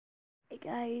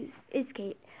guys, it's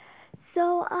Kate.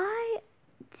 So I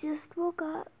just woke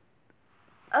up.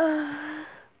 I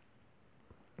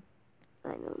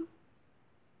know.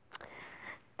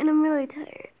 And I'm really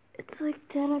tired. It's like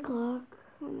 10 o'clock.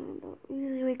 I don't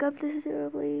usually wake up this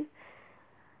early.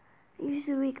 I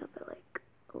usually wake up at like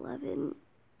 11.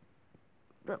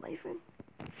 But my friend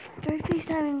started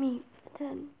FaceTiming me at 10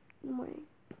 in the morning.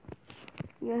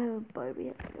 You have a Barbie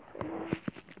up there.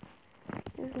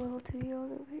 There's a little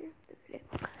 2-year-old over here.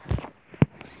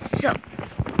 So,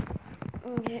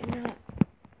 I'm getting up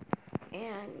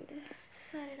and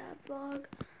decided I'd vlog.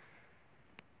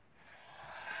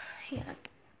 Yeah.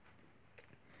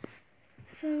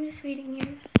 So I'm just waiting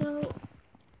here. So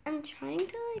I'm trying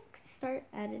to start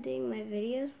editing my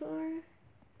videos more,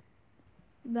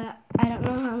 but I don't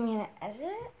know how I'm gonna edit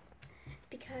it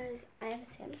because I have a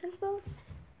Samsung phone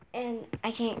and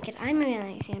I can't get iMovie on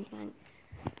a Samsung.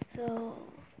 So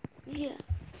yeah,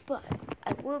 but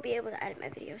I will be able to edit my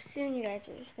videos soon. You guys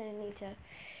are just gonna need to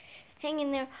hang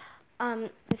in there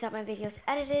without my videos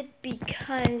edited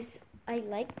because I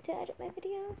like to edit my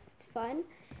videos. It's fun.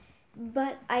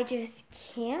 But I just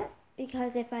can't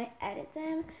because if I edit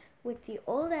them with the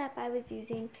old app I was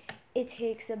using, it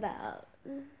takes about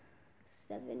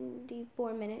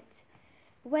 74 minutes.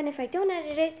 When if I don't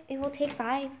edit it, it will take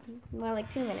more like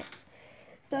 2 minutes.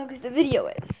 So because the video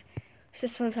is. So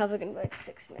this one's probably going to be like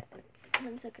 6 minutes,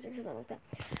 10 seconds or something like that.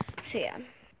 So yeah.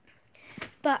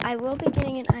 But I will be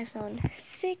getting an iPhone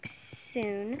 6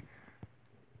 soon.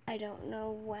 I don't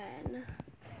know when.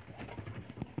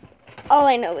 All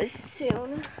I know is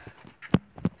soon.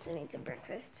 So I need some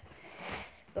breakfast.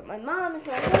 But my mom is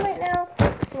not home right now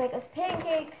to make us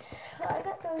pancakes. I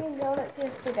got Dunkin' Donuts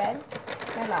yesterday.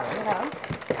 My mom was home.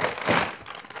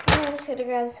 And I'm just gonna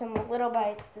grab some little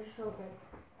bites. They're so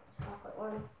good. Chocolate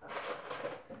ones.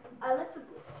 I like the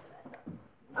blue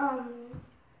one.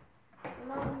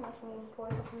 My mom is making me pour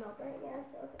some milk right now,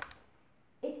 so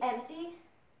it's empty.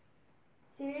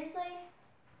 Seriously?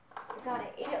 I gotta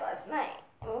eat it last night.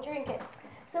 And drink it.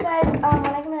 So guys, when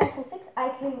I come to iPhone 6, I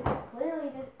can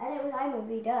literally just edit with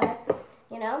iMovie, duh.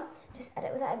 You know? Just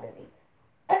edit with iMovie.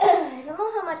 I don't know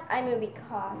how much iMovie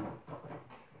costs.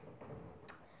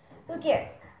 Who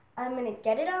cares? I'm gonna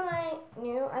get it on my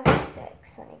new iPhone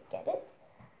 6 when I get it.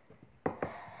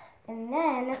 And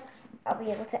then I'll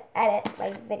be able to edit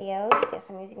my videos. Yes,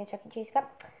 I'm using a Chuck E. Cheese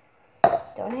cup.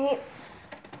 Don't hate.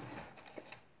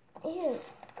 Ew.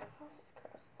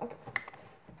 Okay.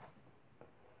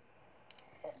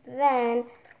 Then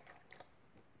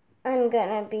I'm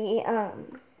gonna be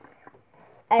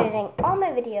editing all my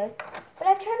videos, but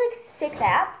I've tried 6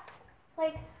 apps.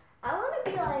 I want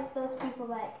to be like those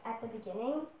people at the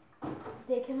beginning,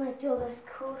 they can do all this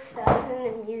cool stuff and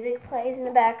the music plays in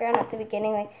the background at the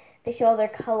beginning, they show all their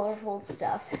colorful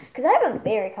stuff. Because I have a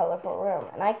very colorful room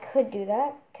and I could do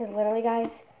that because literally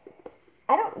guys,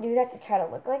 I don't do that to try to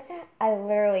look like that. I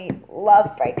literally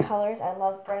love bright colors. I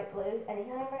love bright blues, any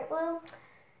kind of bright blue.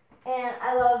 And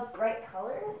I love bright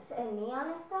colors and neon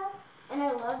and stuff. And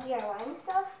I love DIYing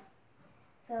stuff.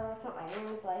 So that's what my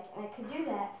room is like. And I could do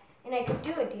that. And I could do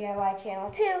a DIY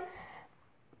channel too.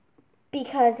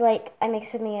 Because I make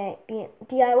so many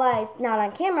DIYs not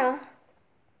on camera.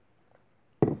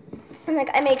 And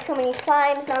I make so many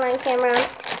slimes not on camera.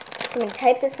 So many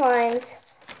types of slimes.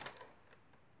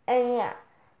 And yeah.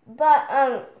 But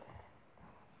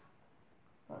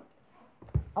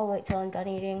I'll wait till I'm done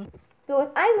eating. But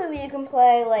with iMovie, you can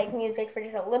play music for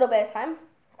just a little bit of time.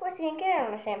 Of course, you can get it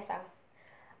on a Samsung.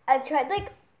 I've tried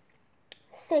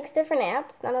 6 different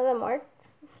apps. None of them work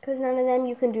because none of them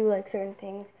you can do certain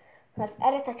things. But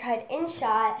edits, I tried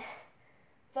InShot,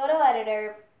 Photo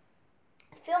Editor,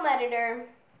 Film Editor,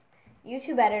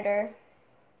 YouTube Editor.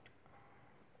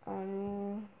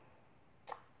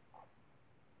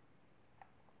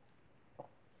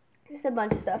 Just a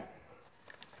bunch of stuff.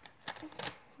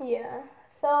 Yeah.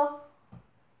 So.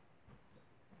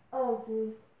 Oh,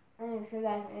 dude. I need to show you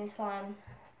guys any slime.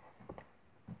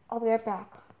 I'll be right back.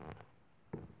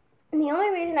 And the only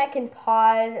reason I can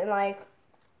pause and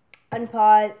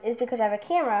unpause is because I have a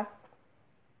camera.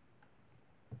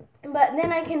 But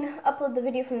then I can upload the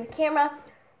video from the camera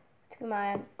to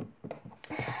my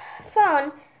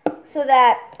phone so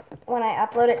that when I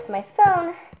upload it to my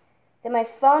phone, then my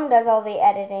phone does all the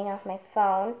editing off my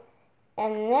phone.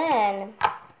 And then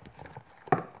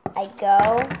I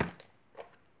go,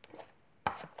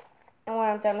 and when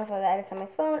I'm done with all the edits on my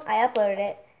phone, I uploaded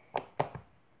it.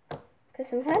 Because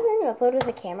sometimes when you upload with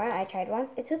a camera, I tried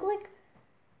once, it took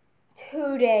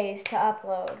 2 days to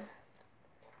upload.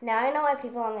 Now I know why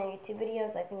people on their YouTube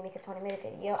videos, when you make a 20-minute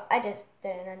video, I just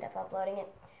didn't end up uploading it.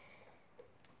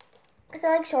 because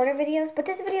I like shorter videos, but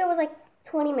this video was like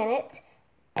 20 minutes,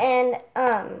 and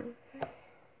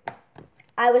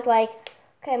I was like,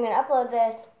 okay, I'm going to upload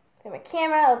this through my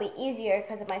camera. It'll be easier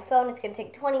because of my phone. It's going to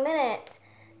take 20 minutes.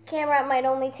 Camera might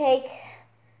only take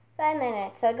 5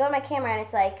 minutes. So I go to my camera and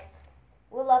it's like,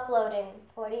 we'll upload in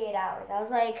 48 hours. I was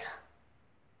like,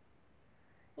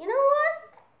 you know what?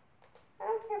 I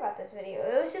don't care about this video.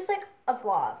 It was just like a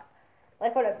vlog,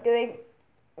 like what I'm doing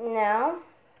now.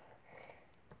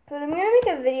 But I'm going to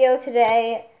make a video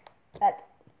today that's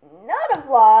not a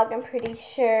vlog, I'm pretty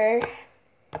sure.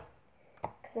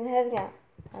 Because I'm having a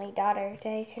funny daughter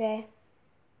day today.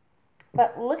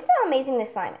 But look at how amazing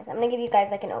this slime is. I'm going to give you guys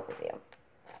like an overview.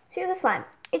 So here's the slime.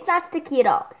 It's not sticky at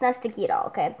all. It's not sticky at all,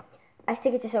 okay? I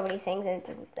stick it to so many things and it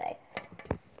doesn't stay.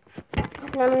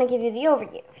 So now I'm going to give you the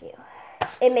overview.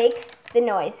 It makes the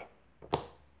noise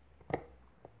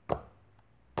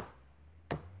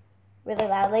really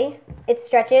loudly. It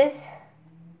stretches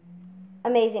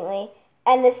amazingly.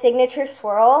 And the signature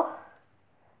swirl,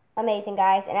 amazing,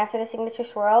 guys. And after the signature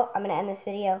swirl, I'm going to end this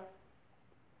video.